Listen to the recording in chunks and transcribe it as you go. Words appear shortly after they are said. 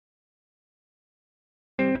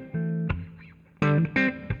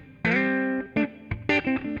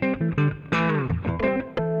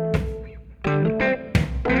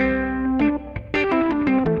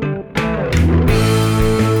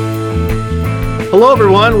Hello,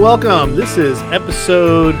 everyone. Welcome. This is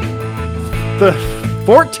episode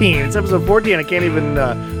 14. It's episode 14. I can't even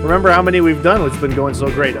remember how many we've done. It's been going so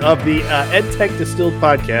great. Of the EdTech Distilled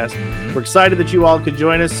podcast. We're excited that you all could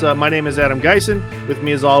join us. My name is Adam Geisen. With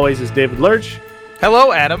me, as always, is David Lurch.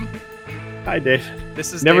 Hello, Adam. Hi, Dave.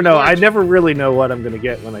 This is never David know. Lurch. I never really know what I'm going to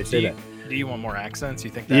do when I say that. Do you want more accents? You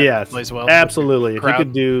think that plays well? Absolutely. If you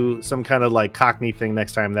could do some kind of like Cockney thing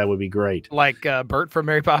next time, that would be great. Like Bert from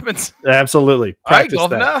Mary Poppins? Absolutely. Hi,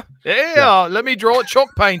 Governor. Yeah, let me draw a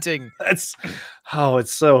chalk painting. It's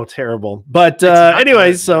so terrible. But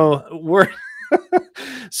anyways, so we're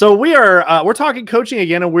we're talking coaching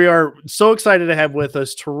again, and we are so excited to have with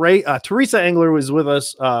us Teresa Engler, who is with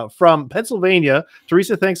us from Pennsylvania.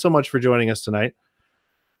 Teresa, thanks so much for joining us tonight.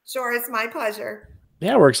 Sure, it's my pleasure.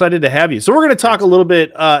 Yeah, we're excited to have you. So we're going to talk a little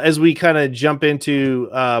bit as we kind of jump into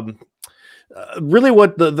really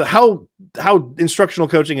what how instructional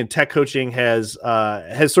coaching and tech coaching has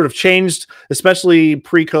sort of changed, especially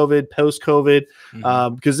pre-COVID, post-COVID,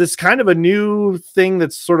 because it's kind of a new thing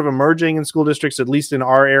that's sort of emerging in school districts, at least in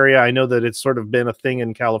our area. I know that it's sort of been a thing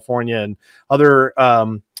in California and other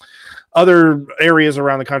areas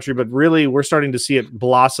around the country, but really we're starting to see it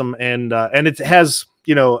blossom, and it has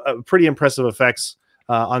pretty impressive effects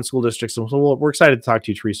on school districts. So we're excited to talk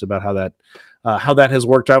to you, Teresa, about how that has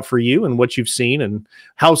worked out for you and what you've seen and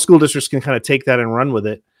how school districts can kind of take that and run with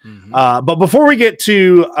it. But before we get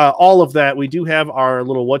to all of that, we do have our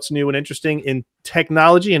little what's new and interesting in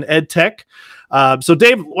technology and ed tech. So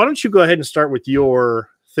Dave, why don't you go ahead and start with your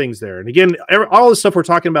things there. And again, all the stuff we're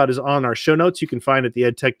talking about is on our show notes. You can find at the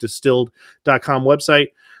edtechdistilled.com website.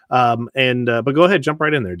 But go ahead, jump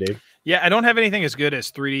right in there, Dave. Yeah, I don't have anything as good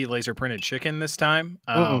as 3D laser printed chicken this time.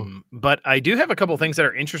 But I do have a couple things that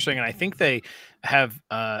are interesting, and I think they have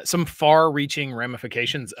some far reaching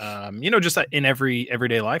ramifications, just in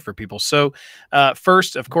everyday life for people. So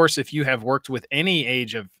first, of course, if you have worked with any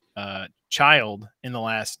age of child in the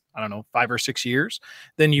last, 5 or 6 years,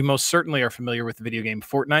 then you most certainly are familiar with the video game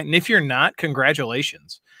Fortnite. And if you're not,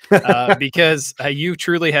 congratulations, because you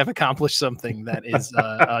truly have accomplished something that is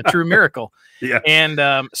a true miracle. Yeah.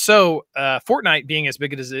 And so Fortnite being as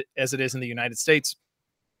big as it is in the United States,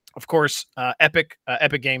 of course, Epic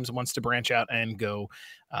Games wants to branch out and go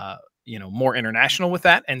more international with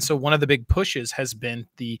that. And so one of the big pushes has been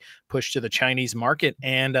the push to the Chinese market.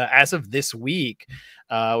 And as of this week,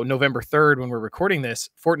 November 3rd, when we're recording this,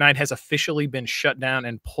 Fortnite has officially been shut down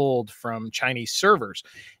and pulled from Chinese servers.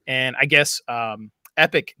 And I guess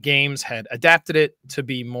Epic Games had adapted it to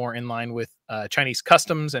be more in line with Chinese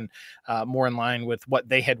customs and more in line with what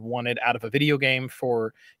they had wanted out of a video game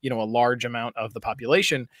for, a large amount of the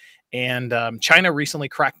population. And China recently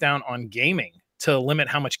cracked down on gaming to limit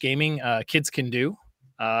how much gaming kids can do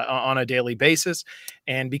on a daily basis.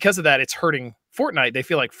 And because of that, it's hurting Fortnite. They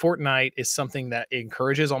feel like Fortnite is something that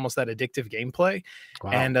encourages almost that addictive gameplay.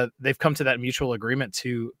 Wow. And they've come to that mutual agreement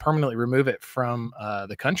to permanently remove it from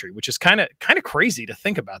the country, which is kind of crazy to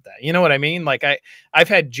think about that. You know what I mean? Like I've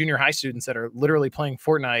had junior high students that are literally playing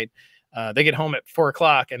Fortnite. They get home at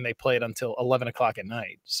 4:00 and they play it until 11:00 at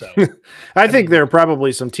night. So I think there are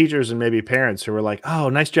probably some teachers and maybe parents who are like, "Oh,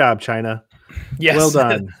 nice job, China. Yes. Well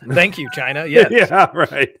done. Thank you, China." Yeah. Yeah,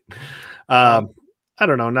 right. I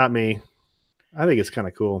don't know. Not me. I think it's kind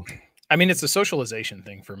of cool. I mean, it's a socialization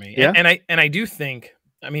thing for me. Yeah. And I do think,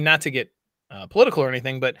 not to get political or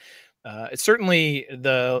anything, but it's certainly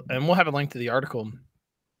and we'll have a link to the article.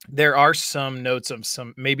 There are some notes of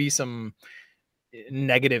some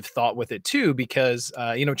negative thought with it too, because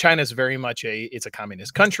China is very much it's a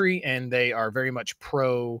communist country, and they are very much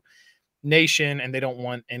pro nation, and they don't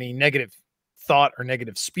want any negative thought or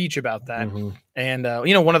negative speech about that. And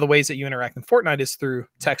one of the ways that you interact in Fortnite is through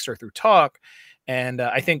text or through talk, and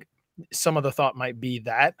I think some of the thought might be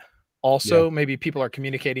that also maybe people are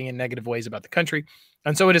communicating in negative ways about the country,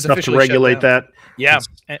 and so it is officially to regulate that. Yeah,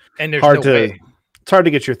 and there's hard no way. It's hard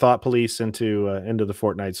to get your thought police into the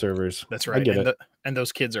Fortnite servers. That's right. And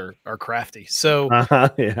those kids are crafty. So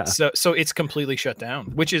so it's completely shut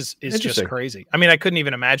down, which is just crazy. I couldn't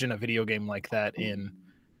even imagine a video game like that in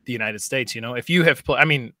the United States. If you have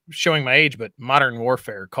showing my age, but Modern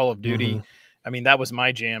Warfare, Call of Duty, that was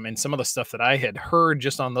my jam. And some of the stuff that I had heard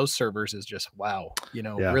just on those servers is just, wow,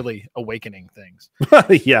 really awakening things.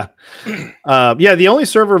 Yeah. The only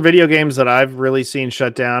server video games that I've really seen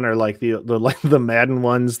shut down are like the Madden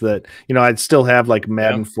ones that, I'd still have like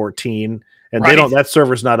Madden 14, and that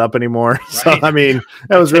server's not up anymore. Right. So,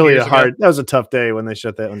 that was really that was a tough day when they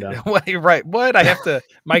shut that one down. Right. What? I have to,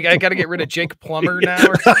 I got to get rid of Jake Plummer now.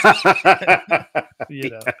 Or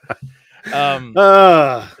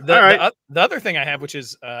All right. The other thing I have, which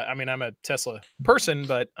is, I mean, I'm a Tesla person,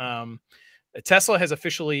 but Tesla has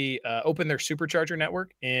officially opened their supercharger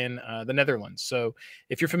network in the Netherlands. So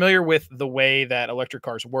if you're familiar with the way that electric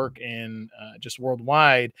cars work in just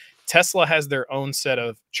worldwide, Tesla has their own set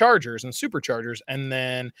of chargers and superchargers. And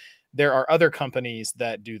then there are other companies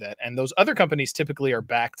that do that. And those other companies typically are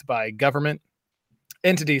backed by government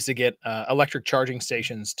entities to get electric charging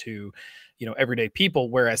stations to everyday people,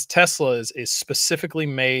 whereas Tesla is specifically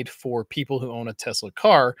made for people who own a Tesla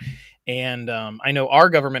car. And I know our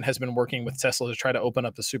government has been working with Tesla to try to open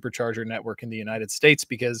up the supercharger network in the United States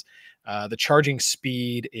because the charging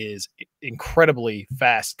speed is incredibly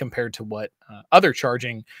fast compared to what other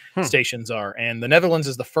charging stations are. And the Netherlands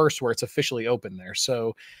is the first where it's officially open there.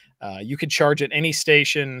 So you could charge at any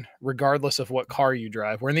station regardless of what car you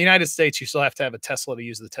drive. Where in the United States, you still have to have a Tesla to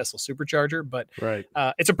use the Tesla supercharger. But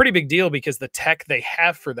it's a pretty big deal because the tech they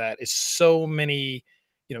have for that is so many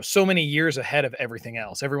years ahead of everything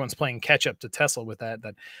else. Everyone's playing catch up to Tesla with that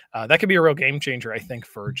could be a real game changer, I think,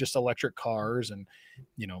 for just electric cars and,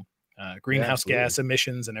 greenhouse gas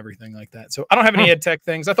emissions and everything like that. So I don't have any ed tech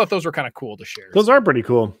things. I thought those were kind of cool to share. Those are pretty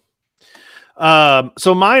cool.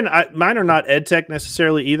 So mine are not ed tech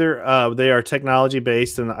necessarily either. They are technology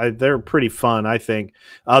based and they're pretty fun, I think.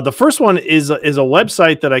 The first one is a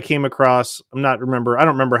website that I came across. I don't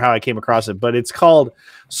remember how I came across it, but it's called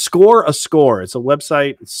Score a Score. It's a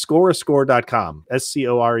website, scoreascore.com,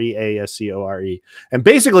 SCOREASCORE. And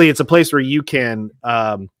basically it's a place where you can,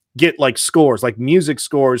 get like scores, like music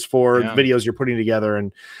scores for videos you're putting together.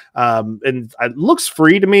 And it looks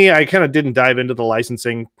free to me. I kind of didn't dive into the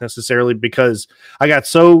licensing necessarily because I got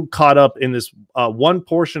so caught up in this one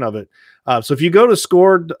portion of it. So if you go to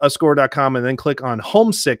scoreascore.com and then click on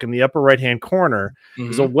Homesick in the upper right-hand corner,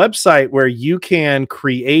 there's a website where you can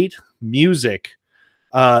create music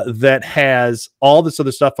that has all this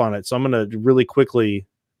other stuff on it. So I'm going to really quickly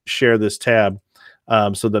share this tab.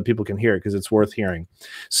 So that people can hear it because it's worth hearing.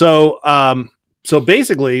 So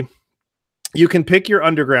basically, you can pick your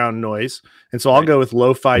underground noise, and so I'll go with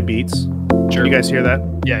lo-fi beats. Sure. You guys hear that?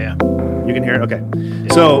 Yeah. You can hear it? Okay.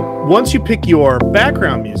 Yeah. So once you pick your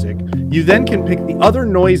background music, you then can pick the other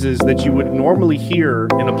noises that you would normally hear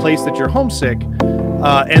in a place that you're homesick,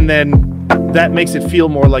 and then that makes it feel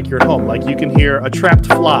more like you're at home. Like you can hear a trapped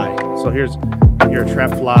fly. So you hear a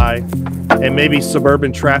trapped fly, and maybe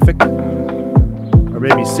suburban traffic.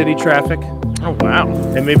 Maybe city traffic. Oh, wow.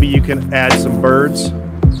 And maybe you can add some birds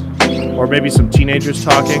or maybe some teenagers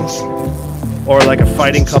talking or like a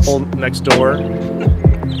fighting couple next door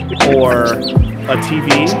or a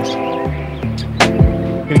TV.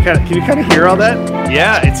 Can you kind of hear all that?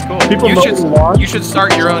 Yeah, it's cool. You should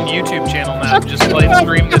start your own YouTube channel now. Just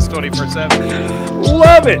stream this 24/7.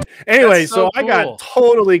 Love it. Anyway, so cool. I got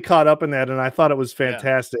totally caught up in that, and I thought it was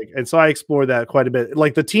fantastic. Yeah. And so I explored that quite a bit.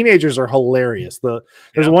 Like the teenagers are hilarious.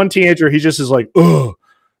 There's one teenager, he just is like, oh,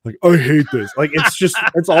 like I hate this. Like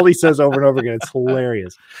it's all he says over and over again. It's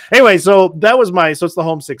hilarious. Anyway, so that was it's the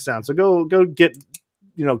homesick sound. So go get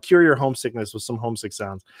cure your homesickness with some homesick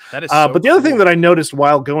sounds. That is but the other thing that I noticed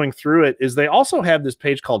while going through it is they also have this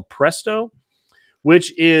page called Presto,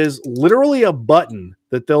 which is literally a button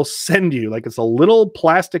that they'll send you. Like it's a little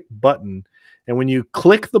plastic button. And when you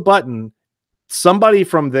click the button, somebody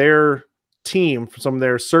from their team, from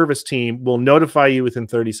their service team will notify you within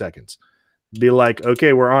 30 seconds. Be like,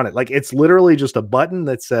 okay, we're on it. Like it's literally just a button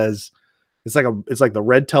that says, it's like the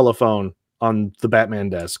red telephone on the Batman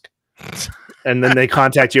desk. And then they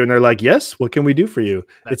contact you and they're like, yes, what can we do for you?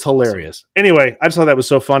 It's hilarious. Awesome. Anyway, I just thought that was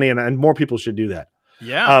so funny and more people should do that.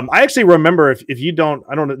 Yeah. I actually remember if you don't,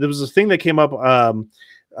 I don't know, there was a thing that came up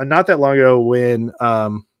not that long ago when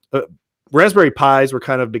Raspberry Pis were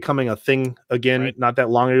kind of becoming a thing again, not that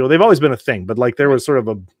long ago. They've always been a thing, but like there was sort of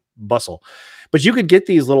a bustle. But you could get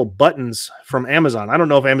these little buttons from Amazon. I don't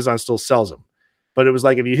know if Amazon still sells them, but it was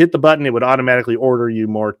like if you hit the button, it would automatically order you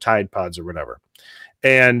more Tide Pods or whatever.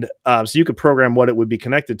 And so you could program what it would be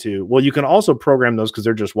connected to. Well, you can also program those because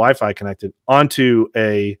they're just Wi-Fi connected onto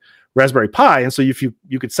a Raspberry Pi. And so if you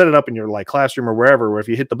could set it up in your like classroom or wherever, where if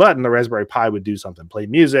you hit the button, the Raspberry Pi would do something, play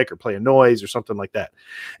music or play a noise or something like that.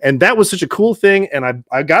 And that was such a cool thing. And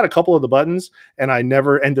I got a couple of the buttons and I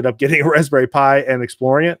never ended up getting a Raspberry Pi and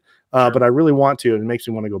exploring it. But I really want to, and it makes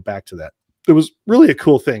me want to go back to that. It was really a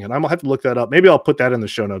cool thing, and I'm gonna have to look that up. Maybe I'll put that in the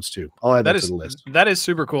show notes too. I'll add that to the list. That is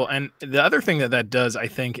super cool. And the other thing that does, I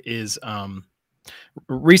think, is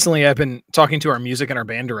recently I've been talking to our music and our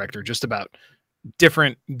band director just about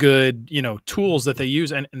different good, tools that they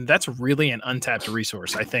use, and that's really an untapped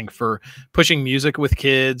resource, I think, for pushing music with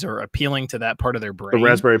kids or appealing to that part of their brain. The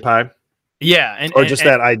Raspberry Pi. Yeah, and or just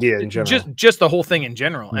that idea in general. Just the whole thing in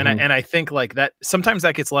general. Mhm. And I think like that sometimes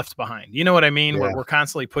that gets left behind. You know what I mean? Yeah. We're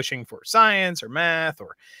constantly pushing for science or math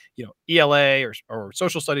or ELA or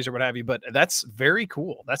social studies or what have you. But that's very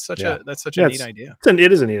cool. That's such a neat idea.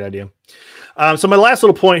 It is a neat idea. So my last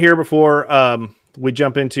little point here before we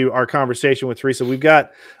jump into our conversation with Teresa, we've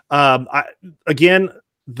got again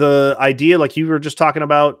the idea like you were just talking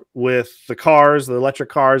about with the cars, the electric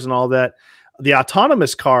cars, and all that. The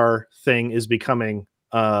autonomous car thing is becoming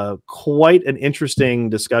quite an interesting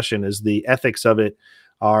discussion, as the ethics of it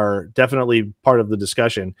are definitely part of the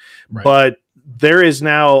discussion. Right. But there is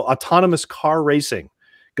now autonomous car racing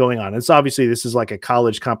going on. It's obviously this is like a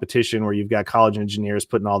college competition where you've got college engineers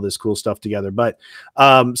putting all this cool stuff together. But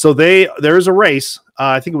so there is a race.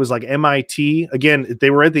 I think it was like MIT. Again,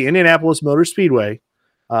 they were at the Indianapolis Motor Speedway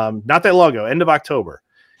not that long ago, end of October,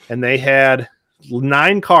 and they had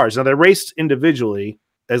 9 cars. Now they raced individually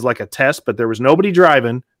as like a test, but there was nobody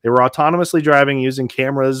driving. They were autonomously driving using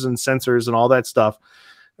cameras and sensors and all that stuff.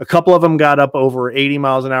 A couple of them got up over 80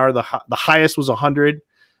 miles an hour. The highest was 100.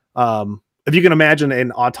 If you can imagine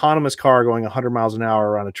an autonomous car going 100 miles an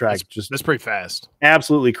hour on a track, that's pretty fast.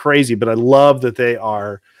 Absolutely crazy. But I love that they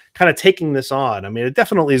are kind of taking this on. I mean, it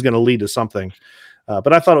definitely is going to lead to something.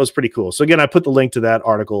 But I thought it was pretty cool. So again, I put the link to that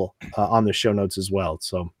article on the show notes as well.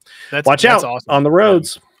 So watch out awesome. On the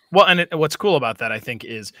roads. Well, and what's cool about that, I think,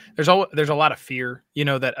 is there's a lot of fear,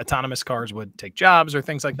 that autonomous cars would take jobs or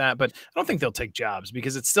things like that. But I don't think they'll take jobs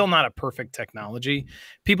because it's still not a perfect technology.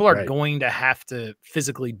 People are going to have to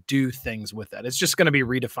physically do things with that. It's just going to be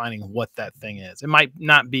redefining what that thing is. It might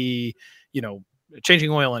not be, changing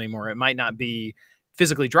oil anymore. It might not be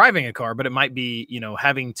physically driving a car, but it might be,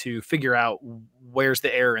 having to figure out where's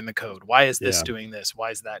the error in the code. Why is this doing this?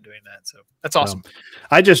 Why is that doing that? So that's awesome.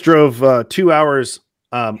 I just drove 2 hours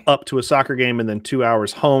up to a soccer game and then 2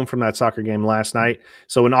 hours home from that soccer game last night.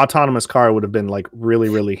 So an autonomous car would have been like really,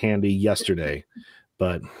 really handy yesterday.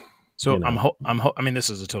 But so I mean, this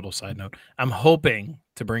is a total side note. I'm hoping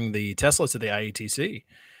to bring the Tesla to the IETC.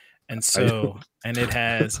 And so, and it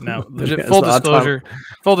has now full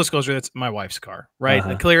disclosure, that's my wife's car, right?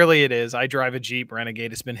 Uh-huh. Clearly it is. I drive a Jeep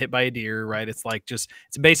Renegade. It's been hit by a deer, right? It's like it's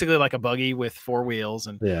basically like a buggy with 4 wheels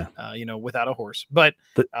and, without a horse. But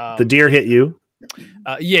the deer hit you?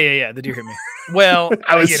 Yeah. The deer hit me. Well,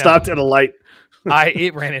 I was stopped at a light.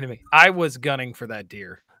 It ran into me. I was gunning for that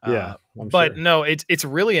deer. But no, it's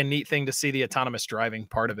really a neat thing to see the autonomous driving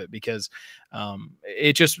part of it because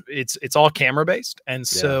it's all camera based, and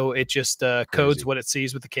so it just codes what it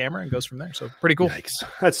sees with the camera and goes from there. So pretty cool. Yikes.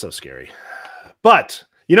 That's so scary. But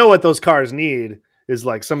you know what those cars need is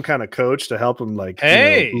like some kind of coach to help them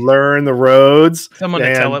learn the roads. Someone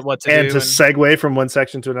to tell it what to do. And to segue from one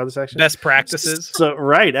section to another section. Best practices. So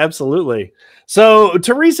right, absolutely. So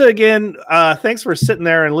Teresa, again, thanks for sitting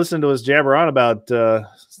there and listening to us jabber on about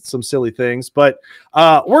some silly things, but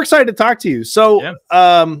we're excited to talk to you. So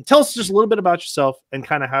tell us just a little bit about yourself and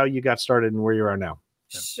kind of how you got started and where you are now.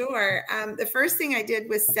 Sure. The first thing I did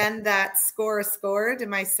was send that score to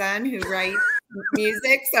my son who writes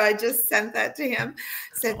music. So I just sent that to him.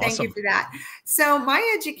 So thank you for that. So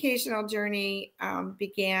my educational journey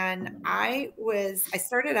began, I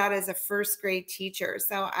started out as a first grade teacher.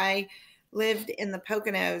 So I lived in the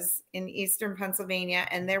Poconos in Eastern Pennsylvania,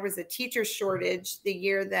 and there was a teacher shortage the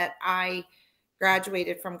year that I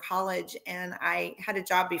graduated from college, and I had a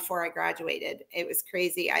job before I graduated. It was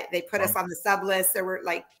crazy. They put us on the sub list. There were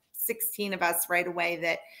like 16 of us right away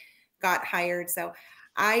that got hired. So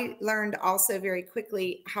I learned also very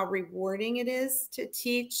quickly how rewarding it is to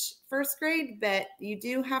teach first grade, but you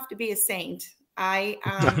do have to be a saint. I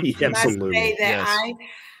must say that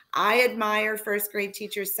I admire first grade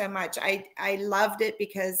teachers so much. I loved it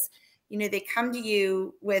because, they come to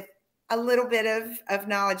you with a little bit of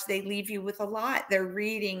knowledge. They leave you with a lot. They're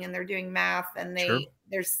reading and they're doing math and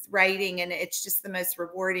they're writing, and it's just the most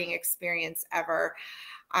rewarding experience ever.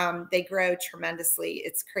 They grow tremendously.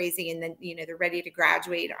 It's crazy. And then, they're ready to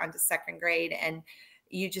graduate onto second grade and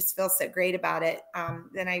you just feel so great about it.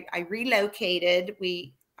 Then I relocated.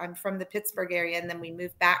 I'm from the Pittsburgh area, and then we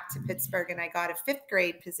moved back to Pittsburgh, and I got a 5th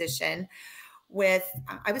grade position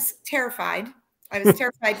I was terrified. I was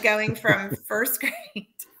terrified going from first grade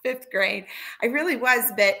to 5th grade. I really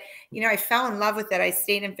was, but I fell in love with it. I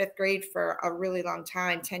stayed in 5th grade for a really long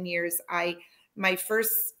time, 10 years. My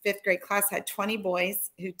first 5th grade class had 20 boys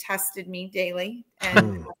who tested me daily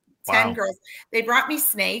and 10 girls. They brought me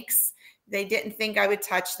snakes. They didn't think I would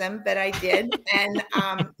touch them, but I did. And,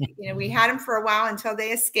 we had them for a while until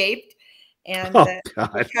they escaped. And Oh,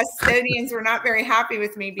 the custodians were not very happy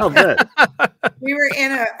with me I'll because bet. we were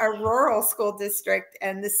in a rural school district,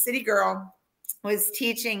 and the city girl was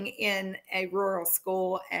teaching in a rural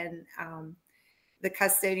school, and the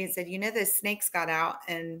custodian said, the snakes got out,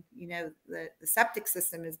 and the septic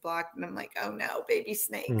system is blocked. And I'm like, oh no, baby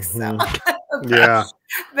snakes. Mm-hmm. Yeah.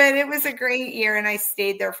 But it was a great year, and I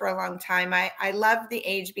stayed there for a long time. I love the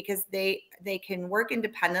age because they can work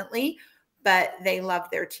independently, but they love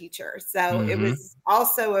their teacher. So it was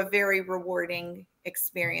also a very rewarding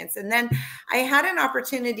experience. And then I had an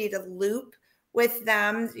opportunity to loop with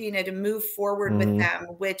them, to move forward with them,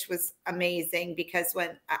 which was amazing, because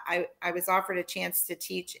when I was offered a chance to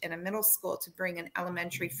teach in a middle school, to bring an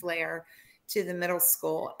elementary flair to the middle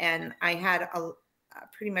school. And I had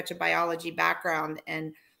pretty much a biology background,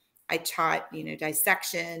 and I taught,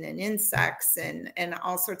 dissection and insects and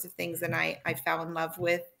all sorts of things. And I fell in love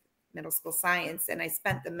with middle school science. And I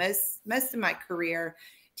spent the most of my career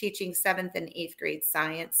teaching 7th and 8th grade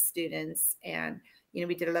science students. And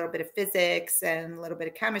we did a little bit of physics and a little bit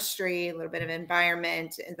of chemistry, a little bit of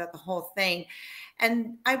environment, and the whole thing.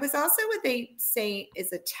 And I was also what they say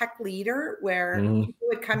is a tech leader, where people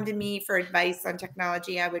would come to me for advice on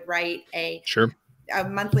technology. I would write a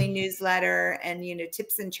monthly newsletter and,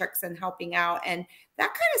 tips and tricks and helping out. And that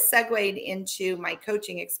kind of segued into my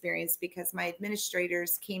coaching experience, because my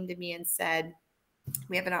administrators came to me and said,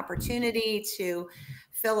 we have an opportunity to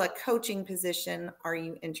fill a coaching position. Are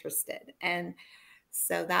you interested? And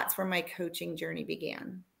so that's where my coaching journey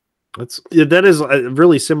began. That is a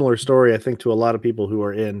really similar story, I think, to a lot of people who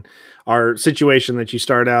are in our situation, that you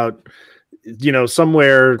start out,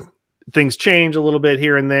 somewhere things change a little bit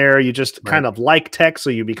here and there. You just kind of like tech, so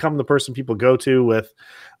you become the person people go to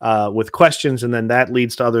with questions, and then that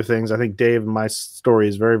leads to other things. I think Dave and my story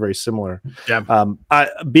is very, very similar. Yeah.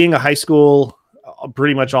 Being a high school,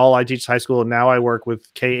 pretty much all I teach is high school. And now I work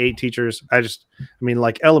with K-8 teachers.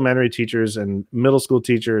 Like elementary teachers and middle school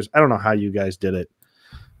teachers. I don't know how you guys did it.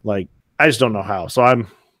 Like, I just don't know how. So I'm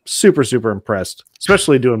super, super impressed,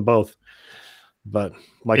 especially doing both. But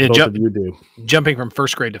both of you do. Jumping from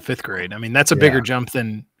 1st grade to 5th grade. I mean, that's a bigger jump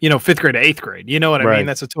than, 5th grade to 8th grade. You know what I mean?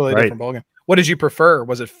 That's a totally different ballgame. What did you prefer?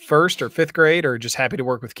 Was it 1st or 5th grade, or just happy to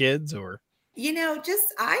work with kids, or?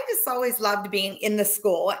 I just always loved being in the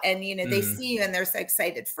school, and, they see you and they're so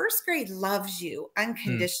excited. 1st grade loves you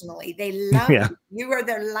unconditionally. They love you. You are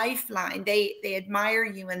their lifeline. They admire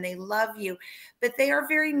you and they love you, but they are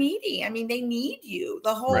very needy. I mean, they need you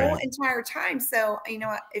the whole entire time. So,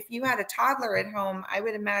 if you had a toddler at home, I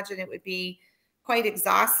would imagine it would be quite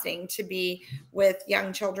exhausting to be with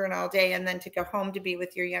young children all day and then to go home to be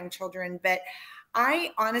with your young children. But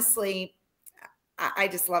I honestly, I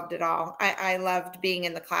just loved it all. I loved being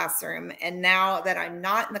in the classroom. And now that I'm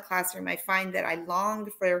not in the classroom, I find that I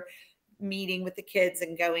longed for meeting with the kids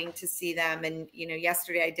and going to see them. And,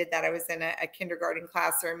 yesterday I did that. I was in a kindergarten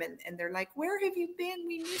classroom, and they're like, where have you been?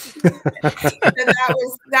 We missed you. And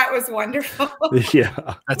that was wonderful.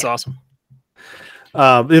 Yeah. That's awesome.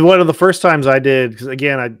 One of the first times I did, because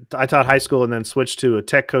again, I taught high school and then switched to a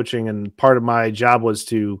tech coaching, and part of my job was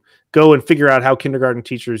to go and figure out how kindergarten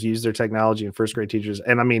teachers use their technology and 1st grade teachers.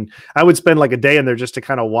 And I mean, I would spend like a day in there just to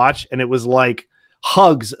kind of watch, and it was like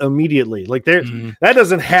hugs immediately. Like that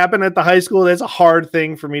doesn't happen at the high school. That's a hard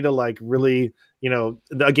thing for me to like really,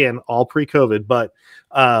 again, all pre-COVID, but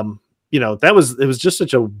it was just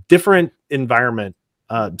such a different environment.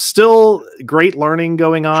 Still great learning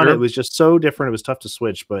going on. It was just so different. It was tough to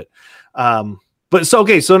switch, but so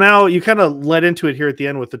now you kind of led into it here at the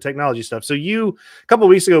end with the technology stuff. So a couple of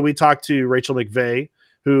weeks ago, we talked to Rachel McVeigh,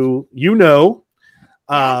 who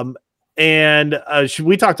and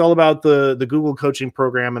we talked all about the Google coaching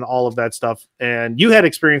program and all of that stuff. And you had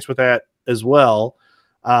experience with that as well.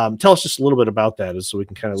 Tell us just a little bit about that, so we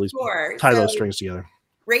can kind of at least tie those strings together.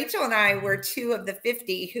 Rachel and I were 2 of the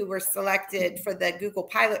 50 who were selected for the Google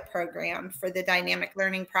pilot program for the Dynamic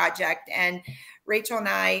Learning Project. And Rachel and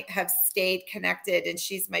I have stayed connected, and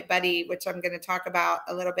she's my buddy, which I'm going to talk about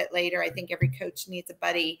a little bit later. I think every coach needs a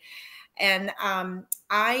buddy. And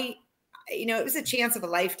it was a chance of a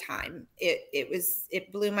lifetime.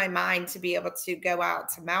 It blew my mind to be able to go out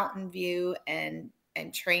to Mountain View and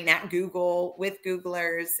train at Google with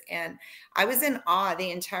Googlers. And I was in awe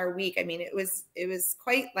the entire week. I mean, it was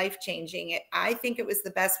quite life-changing. I think it was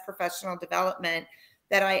the best professional development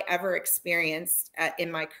that I ever experienced in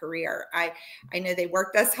my career. I know they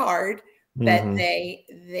worked us hard, but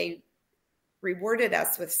they rewarded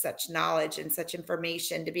us with such knowledge and such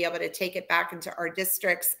information to be able to take it back into our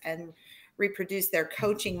districts and reproduce their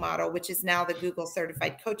coaching model, which is now the Google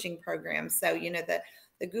certified coaching program. So,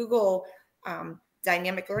 the Google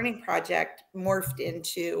dynamic learning project morphed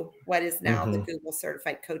into what is now the Google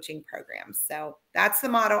certified coaching program. So that's the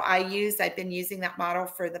model I use. I've been using that model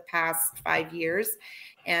for the past 5 years,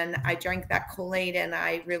 and I drank that Kool-Aid, and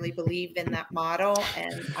I really believe in that model.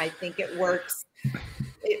 And I think it works.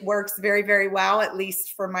 It works very, very well, at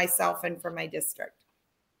least for myself and for my district.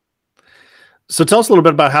 So tell us a little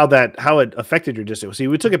bit about how it affected your district. See,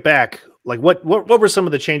 we took it back. Like what were some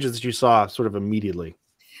of the changes that you saw sort of immediately?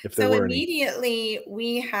 If there were immediately,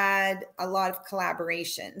 we had a lot of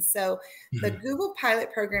collaboration. So the Google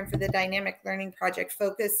pilot program for the dynamic learning project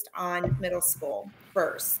focused on middle school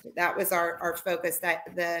first. That was our focus.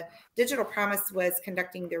 That the Digital Promise was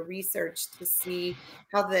conducting their research to see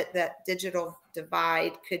how that digital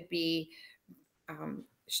divide could be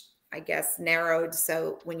I guess, narrowed.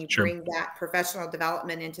 So when you bring that professional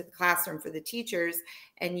development into the classroom for the teachers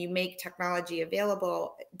and you make technology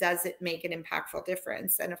available, does it make an impactful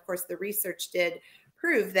difference? And of course, the research did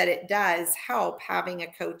prove that it does help having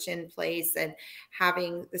a coach in place and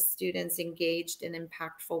having the students engaged in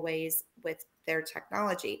impactful ways with their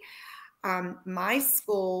technology. My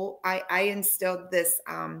school, I instilled this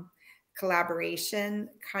collaboration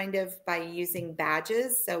kind of by using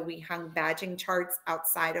badges. So we hung badging charts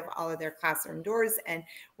outside of all of their classroom doors. And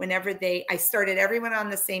whenever I started everyone on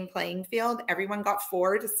the same playing field, everyone got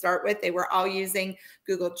 4 to start with. They were all using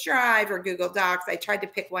Google Drive or Google Docs. I tried to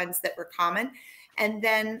pick ones that were common. And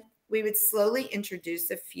then we would slowly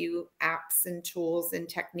introduce a few apps and tools and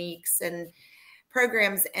techniques and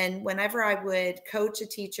programs. And whenever I would coach a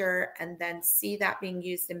teacher and then see that being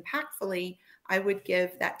used impactfully, I would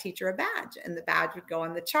give that teacher a badge, and the badge would go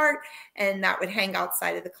on the chart, and that would hang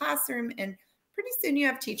outside of the classroom. And pretty soon you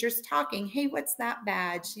have teachers talking, hey, what's that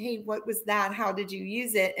badge? Hey, what was that? How did you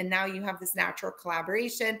use it? And now you have this natural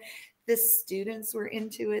collaboration. The students were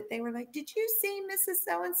into it. They were like, did you see Mrs.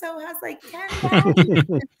 So-and-so has like 10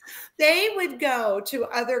 badges? They would go to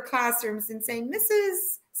other classrooms and say,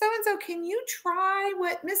 Mrs. So-and-so, can you try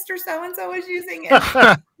what Mr. So-and-so is using?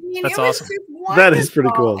 And That's awesome. That is pretty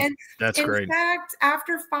cool. And that's great. In fact,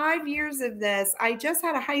 after 5 years of this, I just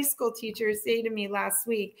had a high school teacher say to me last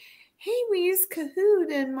week, hey, we use Kahoot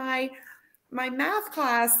in my math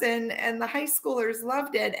class, and the high schoolers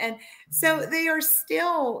loved it. And so they are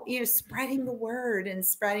still, spreading the word and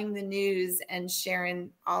spreading the news and sharing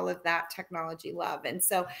all of that technology love. And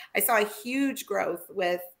so I saw a huge growth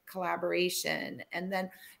with collaboration. And then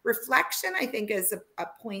reflection, I think, is a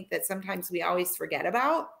point that sometimes we always forget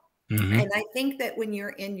about. And I think that when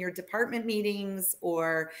you're in your department meetings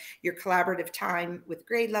or your collaborative time with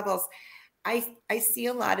grade levels, I see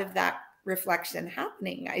a lot of that reflection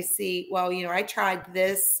happening. I see, well, I tried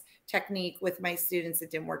this technique with my students.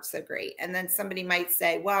 It didn't work so great. And then somebody might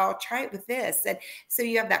say, well, try it with this. And so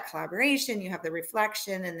you have that collaboration, you have the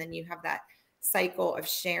reflection, and then you have that cycle of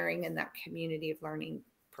sharing and that community of learning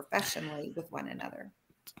professionally with one another.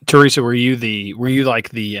 Teresa, were you like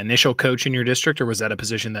the initial coach in your district, or was that a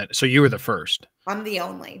position so you were the first? I'm the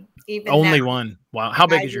only one. Wow. How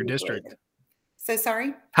big is your district? So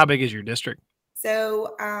sorry? How big is your district?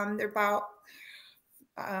 So they're about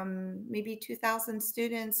maybe 2,000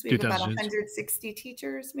 students. We have about 160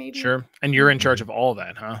 teachers, maybe. Sure. And you're in charge of all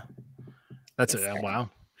that, huh? That's it. Wow.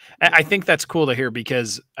 I think that's cool to hear,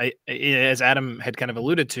 because as Adam had kind of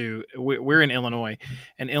alluded to, we're in Illinois,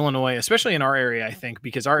 and Illinois, especially in our area, I think,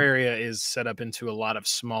 because our area is set up into a lot of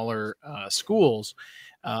smaller schools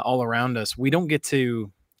all around us, we don't get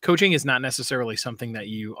to. Coaching is not necessarily something that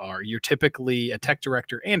you're typically a tech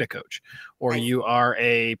director and a coach, or you are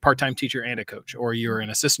a part-time teacher and a coach, or you're an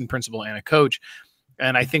assistant principal and a coach.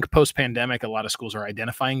 And I think post-pandemic, a lot of schools are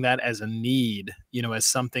identifying that as a need, as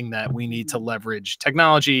something that we need to leverage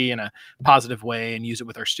technology in a positive way and use it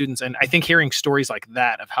with our students. And I think hearing stories like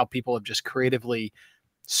that of how people have just creatively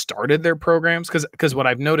started their programs, because what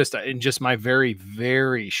I've noticed in just my very,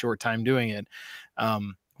 very short time doing it,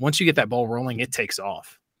 once you get that ball rolling, it takes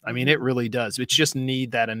off. I mean, it really does. It's just need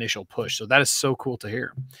that initial push. So that is so cool to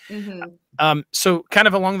hear. So kind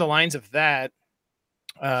of along the lines of that,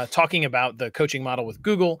 talking about the coaching model with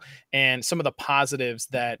Google and some of the positives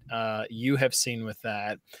that you have seen with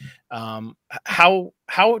that,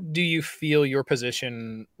 how do you feel your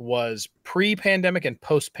position was pre-pandemic and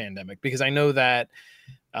post-pandemic? Because I know that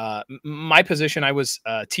my position, I was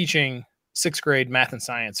teaching 6th grade math and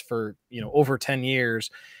science for over 10 years,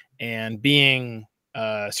 and being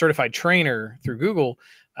certified trainer through Google,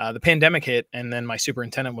 the pandemic hit, and then my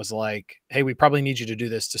superintendent was like, hey, we probably need you to do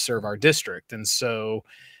this to serve our district. And so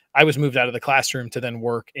I was moved out of the classroom to then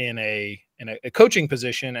work in a coaching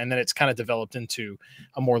position. And then it's kind of developed into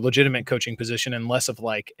a more legitimate coaching position and less of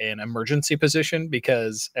like an emergency position,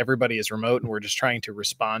 because everybody is remote and we're just trying to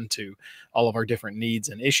respond to all of our different needs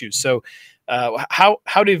and issues. So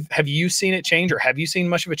have you seen it change, or have you seen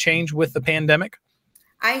much of a change with the pandemic?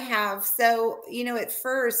 I have. So, at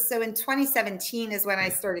first, so in 2017 is when I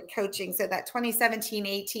started coaching. So that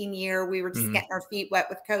 2017-18 year, we were just getting our feet wet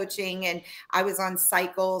with coaching, and I was on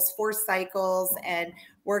 4 cycles and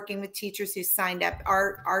working with teachers who signed up.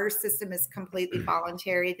 Our system is completely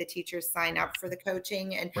voluntary. The teachers sign up for the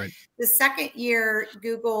coaching. And the second year,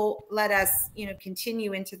 Google let us,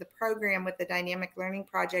 continue into the program with the Dynamic Learning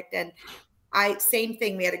Project. And same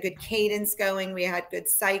thing. We had a good cadence going. We had good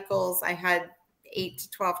cycles. I had 8 to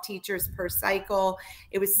 12 teachers per cycle.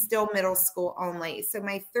 It was still middle school only. So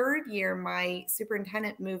my third year, my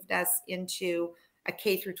superintendent moved us into a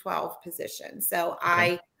K through 12 position. So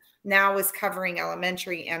I now was covering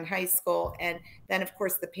elementary and high school. And then of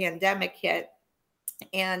course the pandemic hit,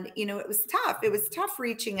 and, it was tough. It was tough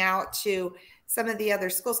reaching out to some of the other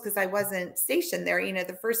schools because I wasn't stationed there.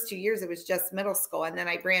 The first 2 years it was just middle school. And then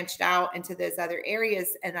I branched out into those other areas.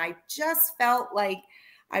 And I just felt like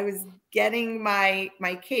I was getting my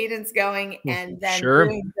cadence going, and then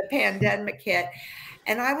boom, the pandemic hit.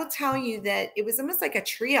 And I will tell you that it was almost like a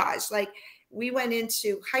triage. Like, we went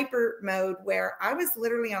into hyper mode where I was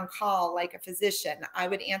literally on call like a physician. I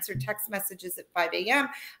would answer text messages at 5 a.m.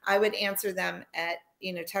 I would answer them at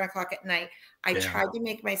 10 o'clock at night. I tried to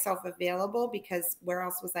make myself available because where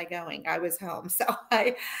else was I going? I was home. So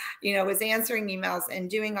I, was answering emails and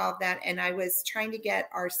doing all of that. And I was trying to get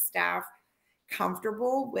our staff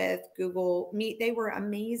comfortable with Google Meet. They were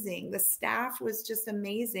amazing. The staff was just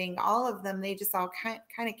amazing. All of them, they just all kind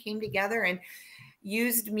of came together and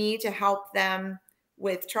used me to help them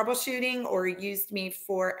with troubleshooting, or used me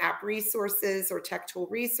for app resources or tech tool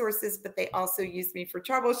resources, but they also used me for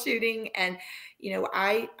troubleshooting. And,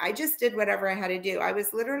 I just did whatever I had to do. I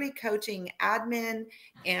was literally coaching admin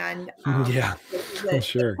and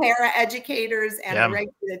the para educators and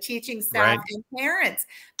the teaching staff and parents.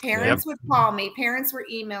 Parents would call me. Parents were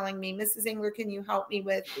emailing me, Mrs. Engler, can you help me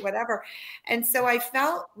with whatever? And so I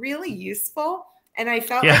felt really useful. And I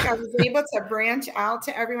felt like I was able to branch out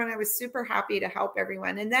to everyone. I was super happy to help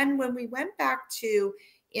everyone. And then when we went back to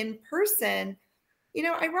in person,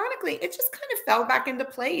 ironically, it just kind of fell back into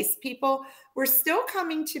place. People were still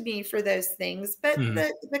coming to me for those things, but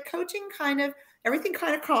the coaching everything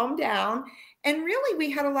kind of calmed down. And really,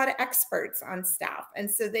 we had a lot of experts on staff.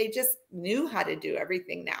 And so they just knew how to do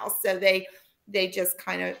everything now. So they just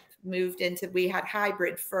kind of moved into, we had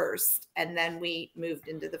hybrid first, and then we moved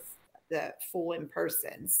into the full in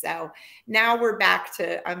person. So now we're back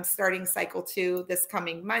to, I'm starting cycle 2 this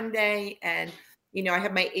coming Monday. And, I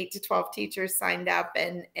have my 8 to 12 teachers signed up,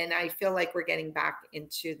 and I feel like we're getting back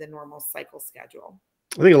into the normal cycle schedule.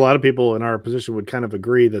 I think a lot of people in our position would kind of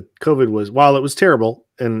agree that COVID was, while it was terrible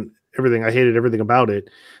and everything, I hated everything about it.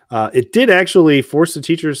 It did actually force the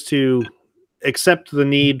teachers to accept the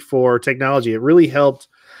need for technology. It really helped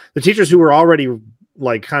the teachers who were already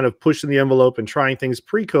like kind of pushing the envelope and trying things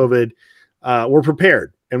pre-COVID, were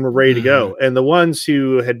prepared and were ready to go. And the ones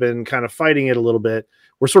who had been kind of fighting it a little bit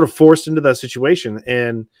were sort of forced into that situation.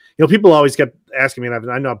 And, people always kept asking me,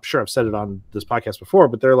 and I'm sure I've said it on this podcast before,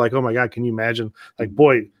 but they're like, oh my God, can you imagine? Like,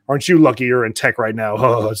 boy, aren't you lucky you're in tech right now?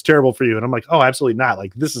 Oh, it's terrible for you. And I'm like, oh, absolutely not.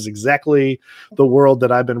 Like, this is exactly the world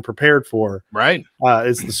that I've been prepared for. Right.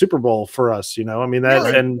 It's the Super Bowl for us, I mean,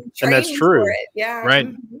 that, and that's true. Yeah.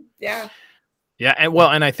 Right. Yeah. Yeah,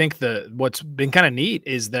 and I think what's been kind of neat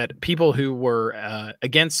is that people who were not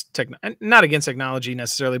against technology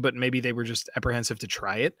necessarily, but maybe they were just apprehensive to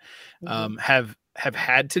try it, have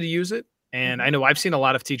had to use it. And I know I've seen a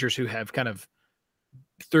lot of teachers who have kind of,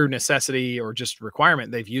 through necessity or just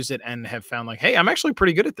requirement, they've used it and have found like, hey, I'm actually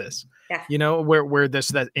pretty good at this. Yeah. Where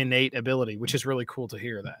that innate ability, which is really cool to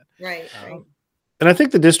hear that. Right. And I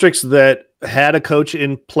think the districts that had a coach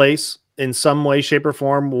in place in some way, shape, or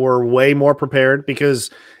form were way more prepared,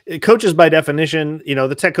 because coaches by definition,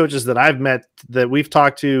 the tech coaches that I've met that we've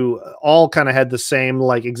talked to all kind of had the same,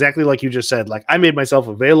 like exactly like you just said, like I made myself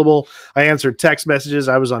available. I answered text messages.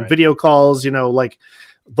 I was on video calls, like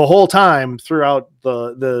the whole time throughout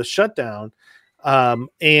the shutdown.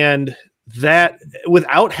 And that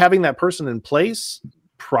without having that person in place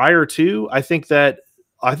prior to, I think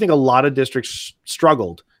a lot of districts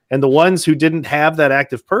struggled. And the ones who didn't have that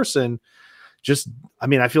active person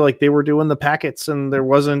I feel like they were doing the packets and there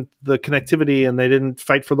wasn't the connectivity and they didn't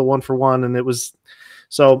fight for the 1-for-1. And it was,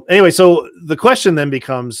 so anyway, so the question then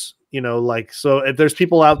becomes, like, so if there's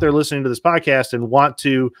people out there listening to this podcast and want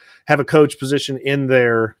to have a coach position in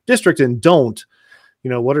their district and don't,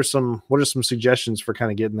 what are some suggestions for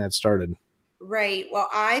kind of getting that started? Right. Well,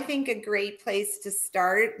 I think a great place to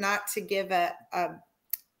start, not to give a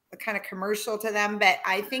kind of commercial to them, but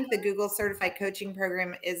I think the Google Certified Coaching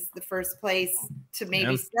Program is the first place to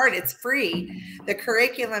maybe start. It's free. The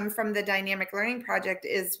curriculum from the Dynamic Learning Project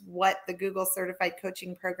is what the Google Certified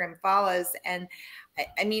Coaching Program follows. And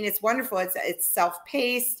I mean, it's wonderful. It's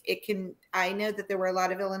self-paced. I know that there were a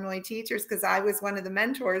lot of Illinois teachers, because I was one of the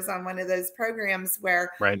mentors on one of those programs where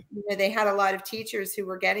they had a lot of teachers who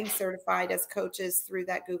were getting certified as coaches through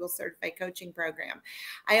that Google Certified Coaching Program.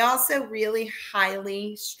 I also really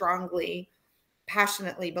highly, strongly,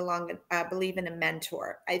 passionately believe in a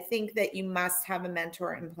mentor. I think that you must have a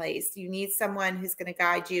mentor in place. You need someone who's going to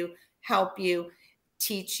guide you, help you,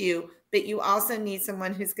 teach you, but you also need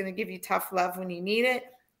someone who's going to give you tough love when you need it,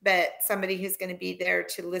 but somebody who's going to be there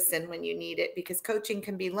to listen when you need it, because coaching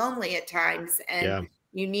can be lonely at times, and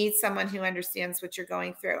you need someone who understands what you're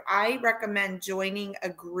going through. I recommend joining a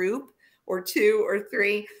group or 2 or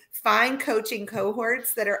 3. Find coaching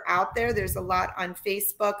cohorts that are out there. There's a lot on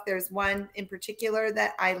Facebook. There's one in particular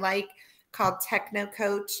that I like called Techno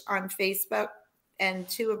Coach on Facebook, and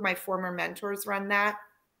 2 of my former mentors run that.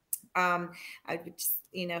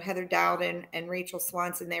 Heather Dowd and Rachel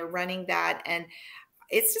Swanson, they're running that. And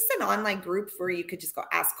it's just an online group where you could just go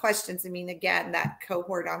ask questions. I mean, again, that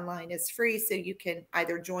cohort online is free, so you can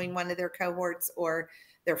either join one of their cohorts or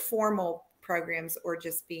their formal programs, or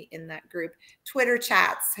just be in that group. Twitter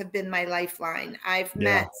chats have been my lifeline. I've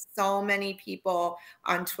met so many people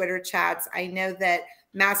on Twitter chats. I know that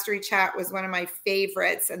Mastery Chat was one of my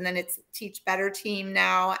favorites, and then it's Teach Better Team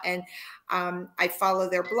now. And I follow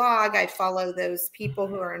their blog. I follow those people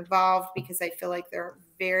who are involved, because I feel like they're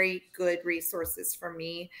very good resources for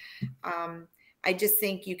me. I just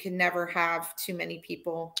think you can never have too many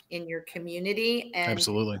people in your community. And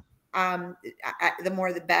absolutely. The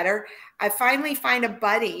more the better. I finally find a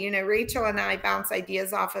buddy. Rachel and I bounce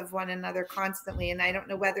ideas off of one another constantly, and I don't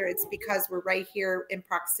know whether it's because we're right here in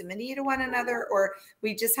proximity to one another, or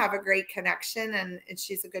we just have a great connection, and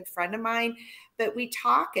she's a good friend of mine. But we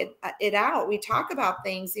talk it out. We talk about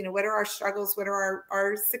things. What are our struggles? What are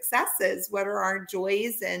our successes? What are our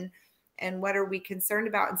joys? And what are we concerned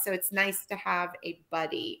about? And so it's nice to have a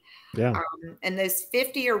buddy. Yeah. And those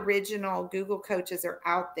 50 original Google coaches are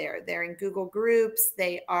out there. They're in Google groups.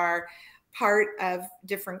 They are part of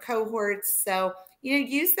different cohorts. So,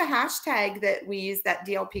 use the hashtag that we use, that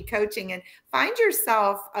DLP coaching, and find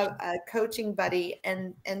yourself a coaching buddy,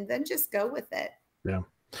 and then just go with it. Yeah.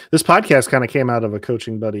 This podcast kind of came out of a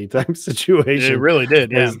coaching buddy type situation. It really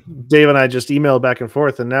did. Yeah. Dave and I just emailed back and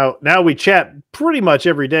forth, and now we chat pretty much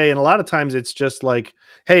every day. And a lot of times it's just like,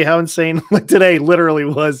 hey, how insane like today literally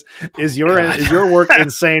is your work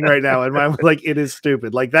insane right now? And I'm like, it is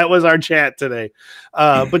stupid. Like, that was our chat today.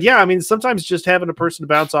 But yeah, I mean, sometimes just having a person to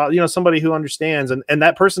bounce off, somebody who understands, and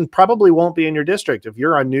that person probably won't be in your district. If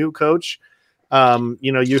you're a new coach,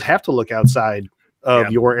 you have to look outside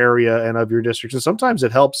of your area and of your district. And sometimes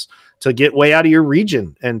it helps to get way out of your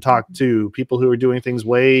region and talk to people who are doing things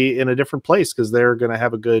way in a different place, because they're going to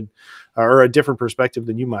have a good or a different perspective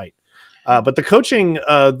than you might. But the coaching,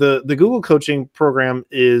 the Google coaching program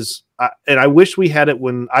is, and I wish we had it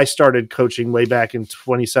when I started coaching way back in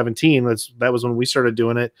 2017. That was when we started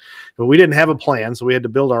doing it, but we didn't have a plan, so we had to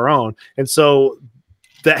build our own. And so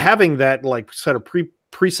that having that like sort of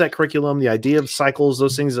preset curriculum, the idea of cycles,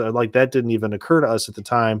 those things like that didn't even occur to us at the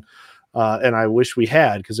time. And I wish we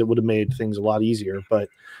had, because it would have made things a lot easier. But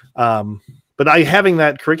having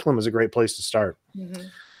that curriculum is a great place to start.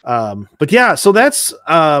 Mm-hmm. But yeah, so that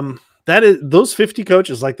is those 50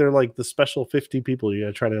 coaches, like they're like the special 50 people you got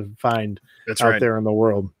to try to find out there in the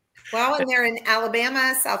world. Well, and they're in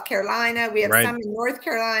Alabama, South Carolina. We have some in North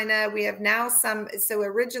Carolina. We have now some. So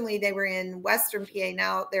originally they were in Western PA.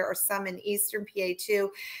 Now there are some in Eastern PA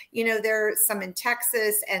too. There are some in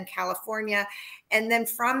Texas and California. And then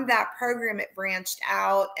from that program, it branched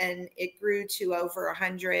out and it grew to over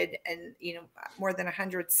 100 and, more than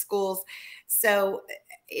 100 schools. So,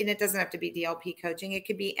 and it doesn't have to be DLP coaching. It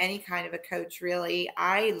could be any kind of a coach, really.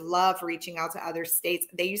 I love reaching out to other states.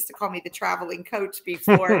 They used to call me the traveling coach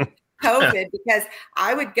before COVID, because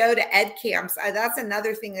I would go to ed camps. That's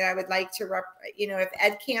another thing that I would like to, if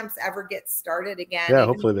ed camps ever get started again. Yeah,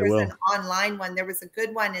 hopefully they will. An online one. There was a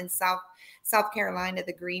good one in South Carolina,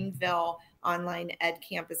 the Greenville online ed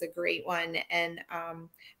camp is a great one. And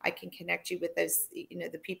I can connect you with those,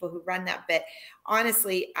 the people who run that. But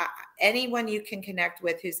honestly, anyone you can connect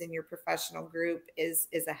with who's in your professional group is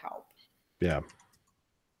a help. Yeah.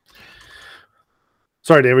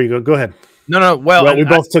 Sorry, there we go. Go ahead. No. Well, We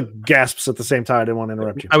both took gasps at the same time. I didn't want to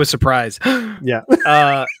interrupt you. I was surprised. Yeah.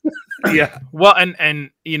 Yeah. Well, and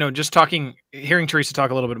just hearing Teresa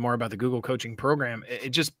talk a little bit more about the Google coaching program, it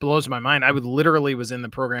just blows my mind. I was in the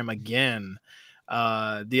program again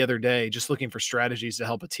the other day, just looking for strategies to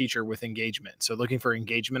help a teacher with engagement. So looking for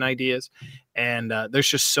engagement ideas. And there's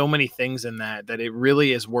just so many things in that it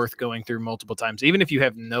really is worth going through multiple times. Even if you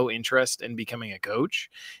have no interest in becoming a coach,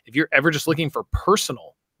 if you're ever just looking for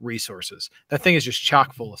personal resources, that thing is just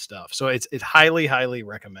chock full of stuff. So it's highly, highly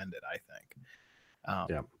recommended, I think.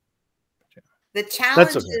 Yeah. The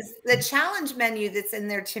challenge is the challenge menu that's in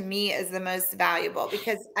there to me is the most valuable,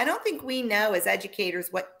 because I don't think we know as educators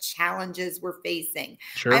what challenges we're facing.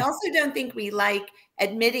 Sure. I also don't think we like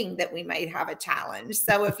admitting that we might have a challenge.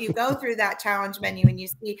 So if you go through that challenge menu and you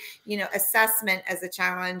see, assessment as a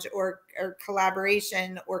challenge, or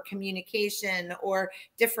collaboration, or communication, or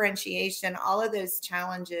differentiation, all of those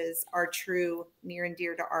challenges are true, near and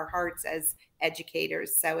dear to our hearts as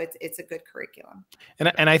educators. So it's a good curriculum.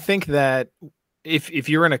 And I think that if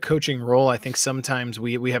you're in a coaching role, I think sometimes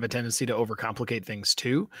we have a tendency to overcomplicate things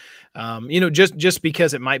too. Just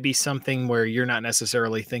because it might be something where you're not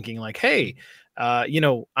necessarily thinking like, hey, I'm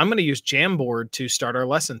going to use Jamboard to start our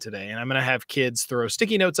lesson today, and I'm going to have kids throw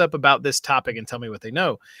sticky notes up about this topic and tell me what they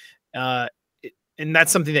know. And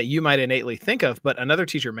that's something that you might innately think of, but another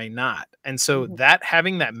teacher may not. And so that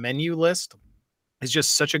having that menu list is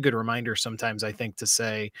just such a good reminder sometimes, I think, to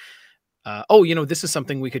say, this is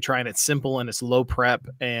something we could try, and it's simple and it's low prep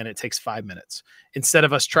and it takes 5 minutes, instead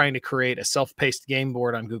of us trying to create a self-paced game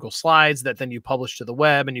board on Google Slides that then you publish to the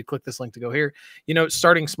web and you click this link to go here.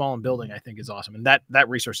 Starting small and building, I think, is awesome. And that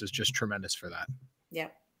resource is just tremendous for that. Yeah,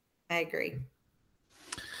 I agree.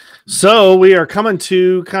 So we are coming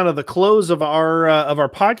to kind of the close of our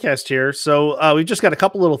podcast here. So we've just got a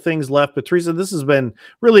couple little things left. But Teresa, this has been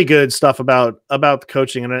really good stuff about the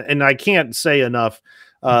coaching, and I can't say enough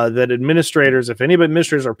that administrators, if any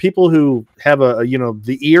administrators or people who have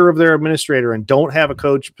the ear of their administrator and don't have a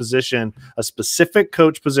coach position, a specific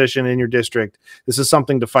coach position in your district, this is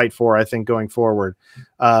something to fight for, I think, going forward.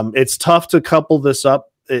 It's tough to couple this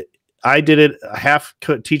up. I did it half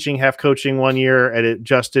teaching, half coaching one year, and it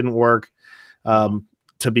just didn't work.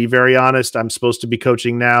 To be very honest, I'm supposed to be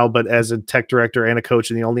coaching now, but as a tech director and a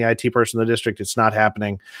coach and the only IT person in the district, it's not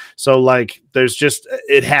happening. So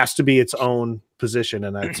it has to be its own position.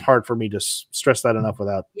 And it's hard for me to stress that enough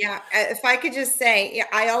without. Yeah. If I could just say,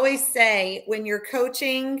 I always say, when you're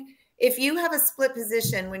coaching, if you have a split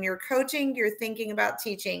position, when you're coaching, you're thinking about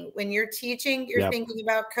teaching. When you're teaching, you're thinking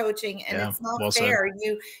about coaching, and it's not fair.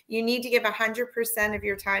 You need to give 100% of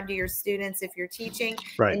your time to your students if you're teaching,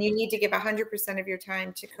 and you need to give 100% of your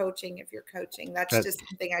time to coaching if you're coaching. That's just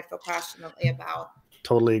something I feel passionately about.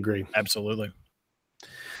 Totally agree. Absolutely.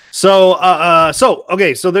 So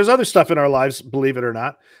there's other stuff in our lives, believe it or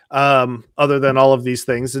not, other than all of these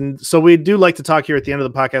things. And so we do like to talk here at the end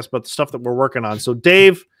of the podcast about the stuff that we're working on. So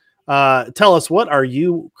Dave, tell us, what are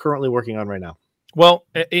you currently working on right now? Well,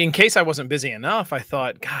 in case I wasn't busy enough, I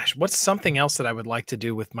thought, gosh, what's something else that I would like to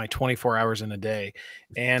do with my 24 hours in a day?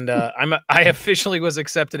 And I officially was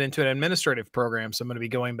accepted into an administrative program. So I'm going to be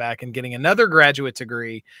going back and getting another graduate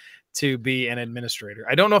degree to be an administrator.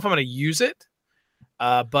 I don't know if I'm going to use it,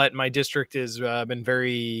 but my district has been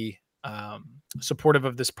very supportive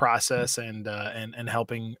of this process and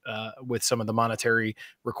helping with some of the monetary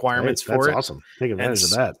requirements for it. That's awesome. Take advantage of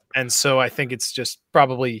that. And so I think it's just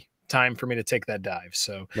probably time for me to take that dive.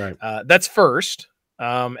 So that's first.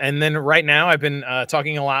 And then right now I've been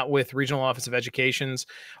talking a lot with Regional Office of Educations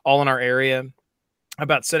all in our area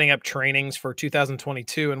about setting up trainings for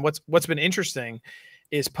 2022. And what's been interesting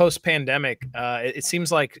is post-pandemic, it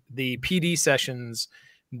seems like the PD sessions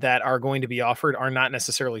that are going to be offered are not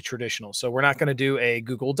necessarily traditional. So we're not going to do a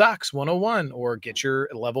Google Docs 101 or get your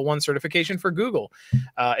level 1 certification for Google.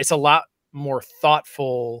 It's a lot more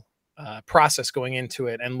thoughtful process going into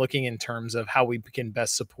it and looking in terms of how we can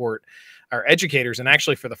best support our educators. And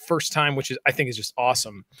actually, for the first time, which I think is just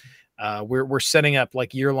awesome, we're setting up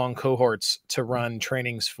like year-long cohorts to run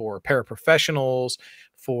trainings for paraprofessionals,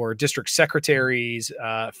 for district secretaries,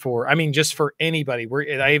 just for anybody.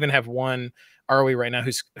 I even have one ROE right now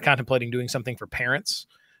who's contemplating doing something for parents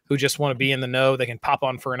who just want to be in the know. They can pop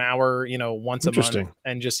on for an hour, once a month,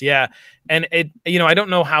 and just, And I don't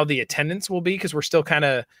know how the attendance will be because we're still kind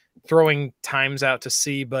of throwing times out to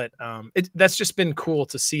see, but that's just been cool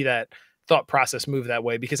to see that thought process move that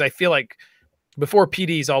way, because I feel like before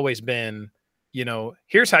PD's always been,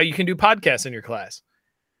 here's how you can do podcasts in your class.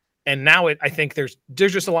 And now I think there's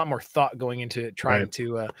just a lot more thought going into trying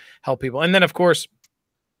to help people. And then, of course,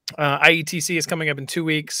 IETC is coming up in 2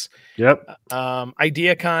 weeks. Yep.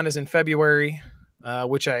 IdeaCon is in February,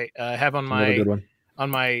 which I have on Another good one.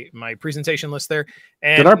 my presentation list there.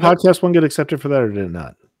 And did our podcast one get accepted for that, or did it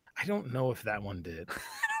not? I don't know if that one did.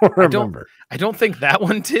 I don't remember. I don't think that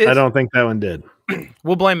one did. I don't think that one did.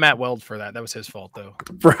 We'll blame Matt Weld for that. That was his fault, though.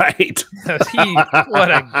 Right.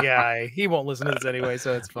 What a guy. He won't listen to this anyway,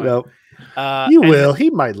 so it's fine. Nope. He will. He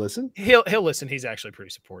might listen. He'll listen. He's actually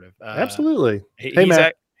pretty supportive. Absolutely. Hey,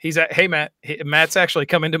 Matt. Hey, Matt. Matt's actually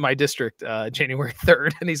coming to my district January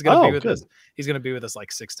 3rd, and he's going to be with us. He's going to be with us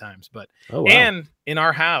like 6 times. But and in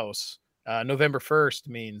our house, November 1st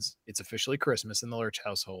means it's officially Christmas in the Lurch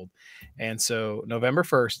household. And so November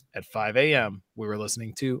 1st at 5 a.m., we were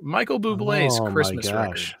listening to Michael Bublé's Christmas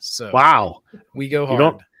record. So wow. We go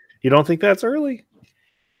hard. You don't think that's early?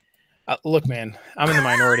 Look, man, I'm in the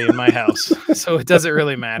minority in my house, so it doesn't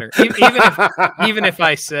really matter. Even if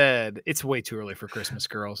I said it's way too early for Christmas,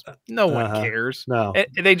 girls, no one cares. No,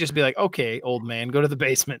 they just be like, okay, old man, go to the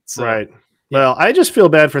basement. So, right. Yeah. Well, I just feel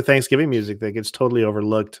bad for Thanksgiving music that gets totally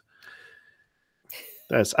overlooked.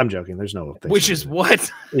 I'm joking. There's no which is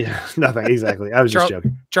what? Yeah, nothing. Exactly. I was just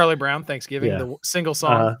joking. Charlie Brown, Thanksgiving, the single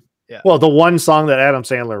song. Yeah. Well, the one song that Adam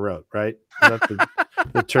Sandler wrote, right?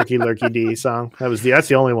 The Turkey Lurkey D song. That's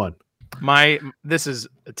the only one. This is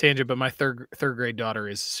a tangent, but my third grade daughter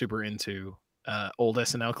is super into old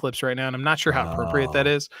SNL clips right now, and I'm not sure how appropriate that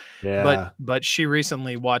is. Yeah. But she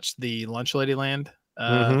recently watched the Lunch Ladyland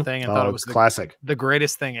thing and thought it was classic, the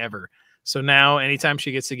greatest thing ever. So now, anytime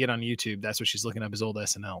she gets to get on YouTube, that's what she's looking up is old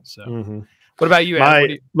SNL. So, what about you,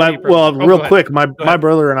 Adam? Real quick, my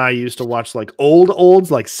brother and I used to watch like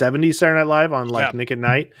olds, like 70s Saturday Night Live on like Nick at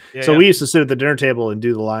Night. So we used to sit at the dinner table and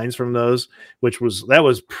do the lines from those, that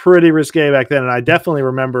was pretty risque back then. And I definitely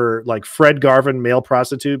remember like Fred Garvin, male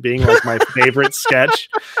prostitute, being like my favorite sketch.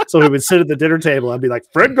 So we would sit at the dinner table and be like,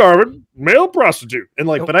 Fred Garvin, male prostitute, and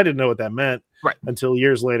like, but I didn't know what that meant until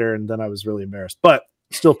years later, and then I was really embarrassed. But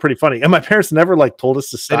still pretty funny. And my parents never like told us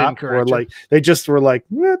to stop, or like they just were like,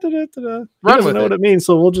 doesn't know what it means,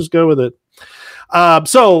 so we'll just go with it.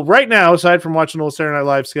 So right now, aside from watching old Saturday Night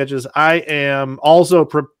Live sketches, I am also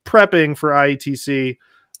prepping for IETC,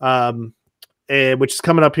 which is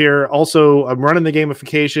coming up here. Also, I'm running the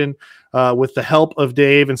gamification with the help of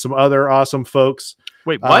Dave and some other awesome folks.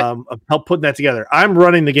 Wait, what? Help putting that together. I'm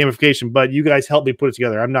running the gamification, but you guys help me put it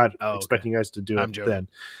together. I'm not expecting you guys to do it then.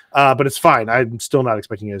 But it's fine. I'm still not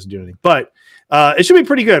expecting you guys to do anything. But it should be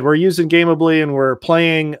pretty good. We're using Gameably, and we're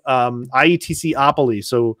playing IETC-opoly.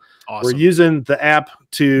 So we're using the app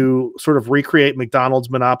to sort of recreate McDonald's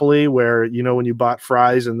Monopoly, where, when you bought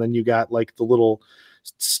fries and then you got like the little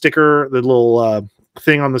sticker, the little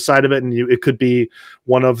thing on the side of it, and it could be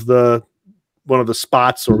one of the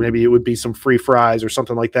spots, or maybe it would be some free fries or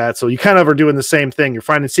something like that. So you kind of are doing the same thing. You're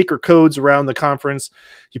finding secret codes around the conference.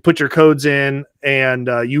 You put your codes in, and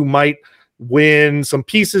you might win some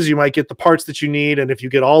pieces. You might get the parts that you need. And if you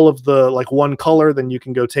get all of the like one color, then you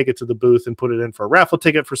can go take it to the booth and put it in for a raffle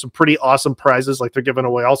ticket for some pretty awesome prizes. Like they're giving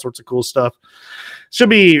away all sorts of cool stuff. It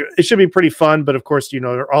should be pretty fun. But of course,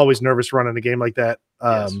 they're always nervous running a game like that.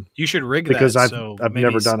 You should rig because that I've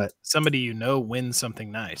never done it. Somebody wins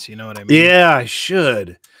something nice. You know what I mean? Yeah, I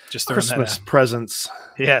should. Just Christmas presents.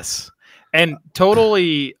 Yes, and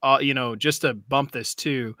totally. Just to bump this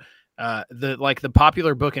too. The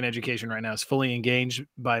popular book in education right now is Fully Engaged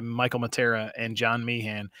by Michael Matera and John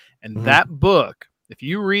Meehan. And that book, if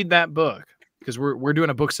you read that book, because we're doing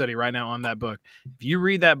a book study right now on that book. If you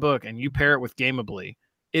read that book and you pair it with Gameably,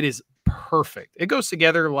 it is perfect. It goes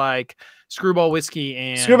together like Screwball whiskey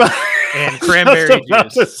and cranberry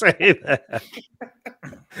juice. To say that.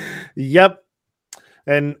 Yep.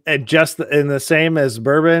 And just in the same as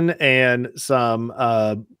bourbon and some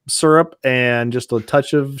syrup and just a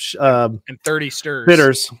touch of and 30 stirs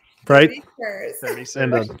bitters, right? 30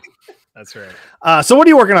 stirs. That's right. So what are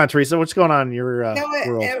you working on, Teresa? What's going on in your world?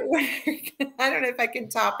 At work, I don't know if I can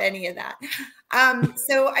top any of that.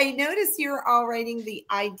 So I noticed you're all writing the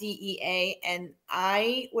IDEA, and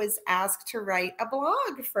I was asked to write a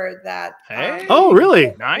blog for that. Hey. Oh,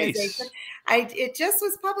 really? Nice. It just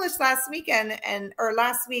was published last weekend, or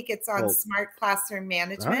last week. It's on Smart Classroom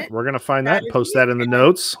Management. Right, we're going to find that and post that in the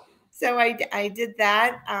notes. So I did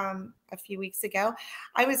that a few weeks ago.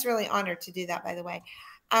 I was really honored to do that, by the way.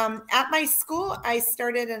 At my school, I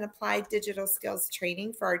started an applied digital skills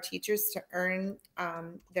training for our teachers to earn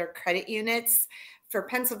their credit units. For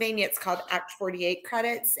Pennsylvania, it's called Act 48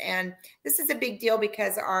 credits. And this is a big deal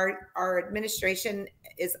because our administration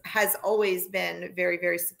has always been very,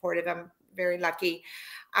 very supportive. I'm very lucky.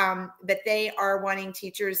 But they are wanting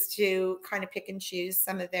teachers to kind of pick and choose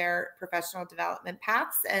some of their professional development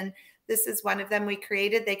paths. And this is one of them we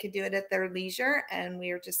created. They could do it at their leisure. And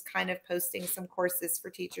we are just kind of posting some courses for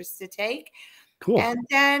teachers to take. Cool. And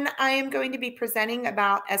then I am going to be presenting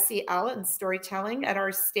about SEL and storytelling at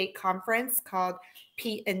our state conference called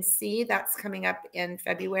P&C. That's coming up in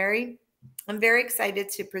February. I'm very excited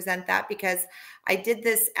to present that because I did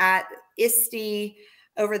this at ISTE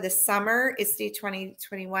over the summer, ISTE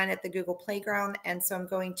 2021 at the Google Playground. And so I'm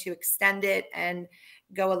going to extend it and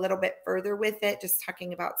go a little bit further with it, just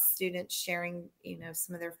talking about students sharing,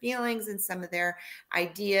 some of their feelings and some of their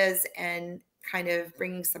ideas, and kind of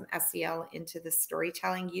bringing some SEL into the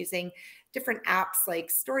storytelling using different apps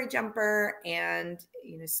like Story Jumper and,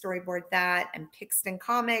 Storyboard That and Pixton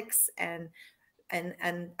Comics and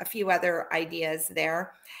a few other ideas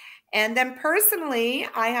there. And then personally,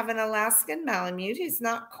 I have an Alaskan Malamute who's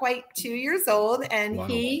not quite 2 years old, and Wow.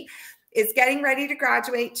 he is getting ready to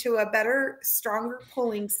graduate to a better, stronger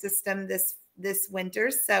pulling system this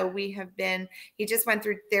winter. So he just went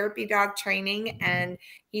through therapy dog training, and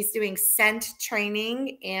he's doing scent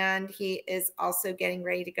training, and he is also getting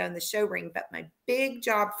ready to go in the show ring. But my big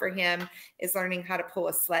job for him is learning how to pull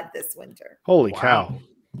a sled this winter. Holy cow.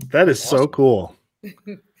 That is so cool.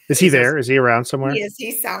 Is he there? Is he around somewhere? He is.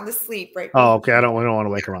 He's sound asleep right now. Oh, okay. I don't want to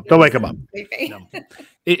wake him up. Don't wake him up. No.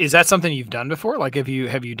 Is that something you've done before? Like, have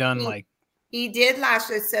you done like? He did last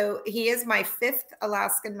year. So he is my 5th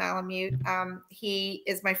Alaskan Malamute. He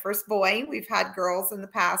is my first boy. We've had girls in the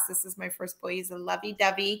past. This is my first boy. He's a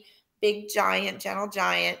lovey-dovey, big giant, gentle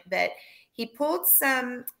giant. But he pulled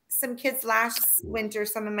some kids last winter,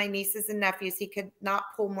 some of my nieces and nephews. He could not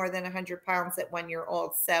pull more than 100 pounds at 1 year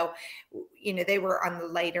old. So, they were on the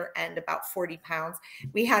lighter end, about 40 pounds.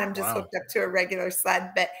 We had him just hooked up to a regular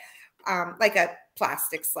sled, but like a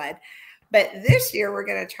plastic sled. But this year we're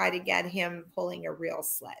going to try to get him pulling a real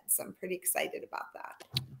sled. So I'm pretty excited about that.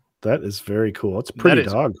 That is very cool. It's a pretty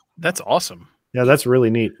dog. That's awesome. Yeah, that's really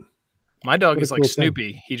neat. My dog is like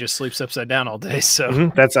Snoopy. He just sleeps upside down all day.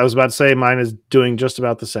 So I was about to say, mine is doing just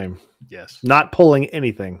about the same. Yes. Not pulling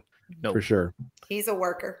anything for sure. He's a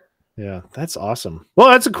worker. Yeah, that's awesome. Well,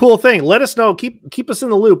 that's a cool thing. Let us know. Keep us in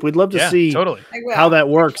the loop. We'd love to see how that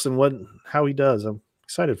works and how he does. I'm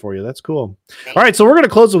excited for you. That's cool. Thanks. All right, so we're going to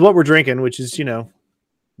close with what we're drinking, which is,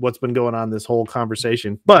 what's been going on this whole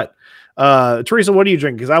conversation. But Teresa, what do you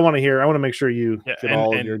drink? Because I want to make sure you get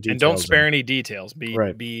all of your details. And don't spare any details.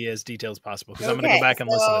 Be as detailed as possible, because I'm going to go back and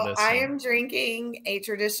listen to this. I am drinking a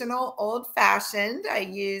traditional old-fashioned. I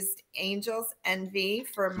used Angel's Envy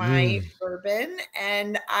for my bourbon,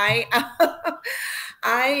 and I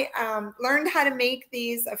learned how to make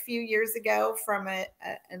these a few years ago from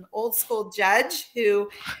an old school judge who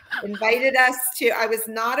invited us to. I was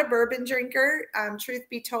not a bourbon drinker, truth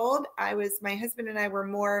be told. My husband and I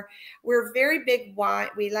we're very big wine.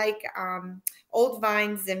 We like Old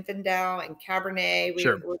Vine, Zinfandel, and Cabernet.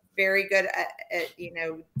 We're very good at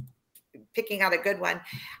picking out a good one.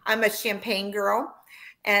 I'm a champagne girl.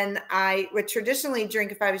 And I would traditionally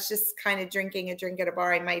drink, if I was just kind of drinking a drink at a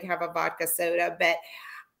bar, I might have a vodka soda. But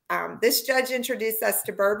this judge introduced us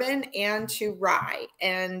to bourbon and to rye.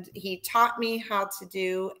 And he taught me how to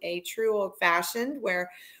do a true old fashioned where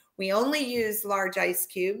we only use large ice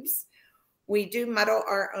cubes. We do muddle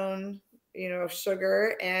our own,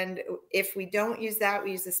 sugar. And if we don't use that,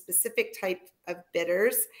 we use a specific type of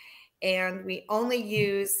bitters. And we only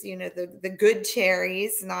use, the good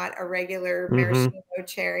cherries, not a regular maraschino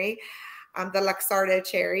cherry, the Luxardo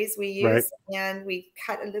cherries we use. Right. And we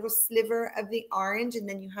cut a little sliver of the orange, and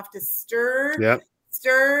then you have to stir,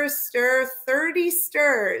 30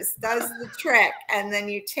 stirs does the trick. And then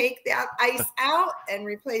you take that ice out and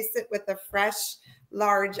replace it with a fresh,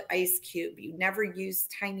 large ice cube. You never use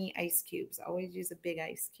tiny ice cubes. Always use a big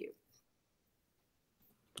ice cube.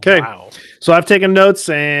 Okay. Wow. So I've taken notes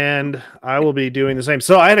and I will be doing the same.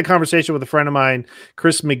 So I had a conversation with a friend of mine,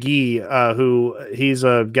 Chris McGee, who he's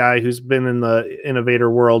a guy who's been in the innovator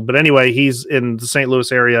world. But anyway, he's in the St.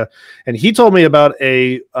 Louis area. And he told me about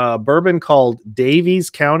a bourbon called Davies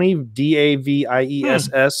County,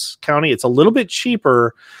 Daviess County. It's a little bit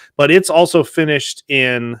cheaper, but it's also finished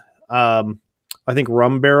in, I think,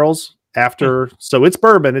 rum barrels after. So it's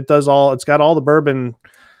bourbon. It's got all the bourbon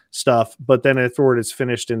stuff, but then afterward it's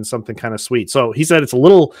finished in something kind of sweet. So he said it's a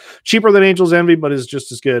little cheaper than Angel's Envy, but is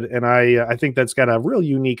just as good. And I think that's got a real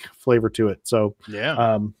unique flavor to it. So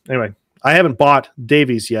anyway, I haven't bought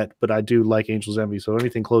Davies yet, but I do like Angel's Envy. So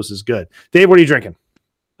anything close is good. Dave, what are you drinking?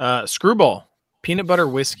 Screwball. peanut butter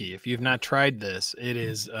whiskey. If you've not tried this, it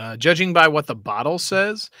is, judging by what the bottle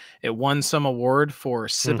says, it won some award for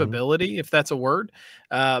sippability, if that's a word.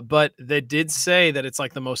 But they did say that it's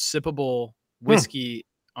like the most sippable whiskey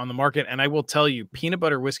on the market. And I will tell you, peanut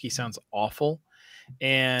butter whiskey sounds awful.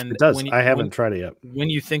 And it does. I haven't tried it yet. When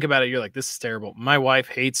you think about it, you're like, this is terrible. My wife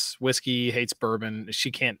hates whiskey, hates bourbon.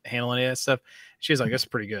 She can't handle any of that stuff. She's like, that's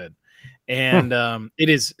pretty good. And it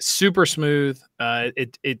is super smooth.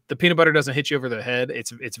 The peanut butter doesn't hit you over the head.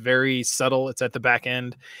 It's very subtle. It's at the back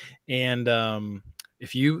end. And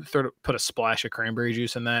if you put a splash of cranberry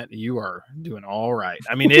juice in that, you are doing all right.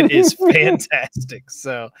 I mean, it is fantastic.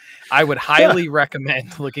 So I would highly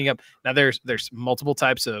recommend looking up. Now there's multiple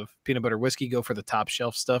types of peanut butter whiskey. Go for the top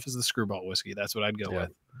shelf stuff is the Screwball whiskey. That's what I'd go with.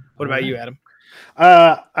 What about you, Adam?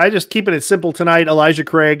 I just keeping it simple tonight. Elijah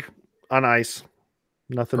Craig on ice.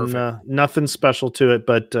 Nothing special to it,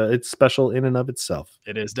 but it's special in and of itself.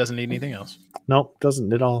 It is. Doesn't need anything else. Nope,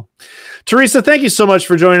 doesn't at all. Teresa, thank you so much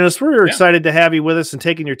for joining us. We're excited to have you with us and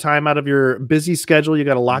taking your time out of your busy schedule. You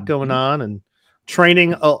got a lot going on and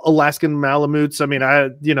training Alaskan Malamutes. I mean, I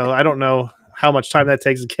don't know how much time that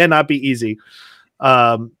takes. It cannot be easy.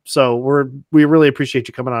 So we really appreciate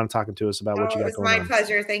you coming on and talking to us about what you got going on. It was my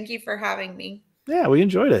pleasure. Thank you for having me. Yeah, we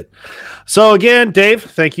enjoyed it. So again, Dave,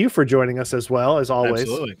 thank you for joining us as well as always.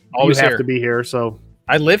 Absolutely. Always you have to be here. So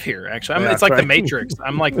I live here, actually. It's like the Matrix.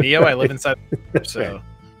 I'm like Neo. I live inside. So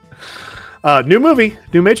new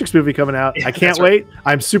Matrix movie coming out. I can't wait.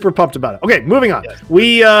 I'm super pumped about it. Okay, moving on. Yes.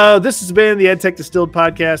 This has been the EdTech Distilled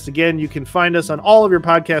podcast. Again, you can find us on all of your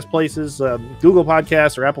podcast places, Google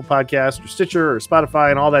Podcasts or Apple Podcasts or Stitcher or Spotify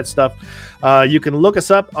and all that stuff. You can look us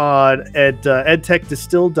up at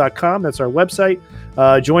edtechdistilled.com. That's our website.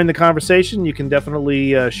 Join the conversation. You can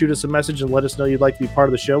definitely shoot us a message and let us know you'd like to be part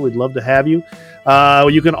of the show. We'd love to have you.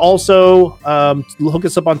 You can also look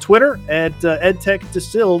us up on Twitter at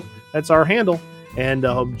edtechdistilled. That's our handle, and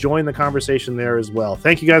join the conversation there as well.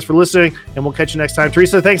 Thank you guys for listening, and we'll catch you next time.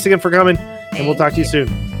 Teresa, thanks again for coming, and we'll talk to you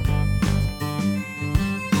soon.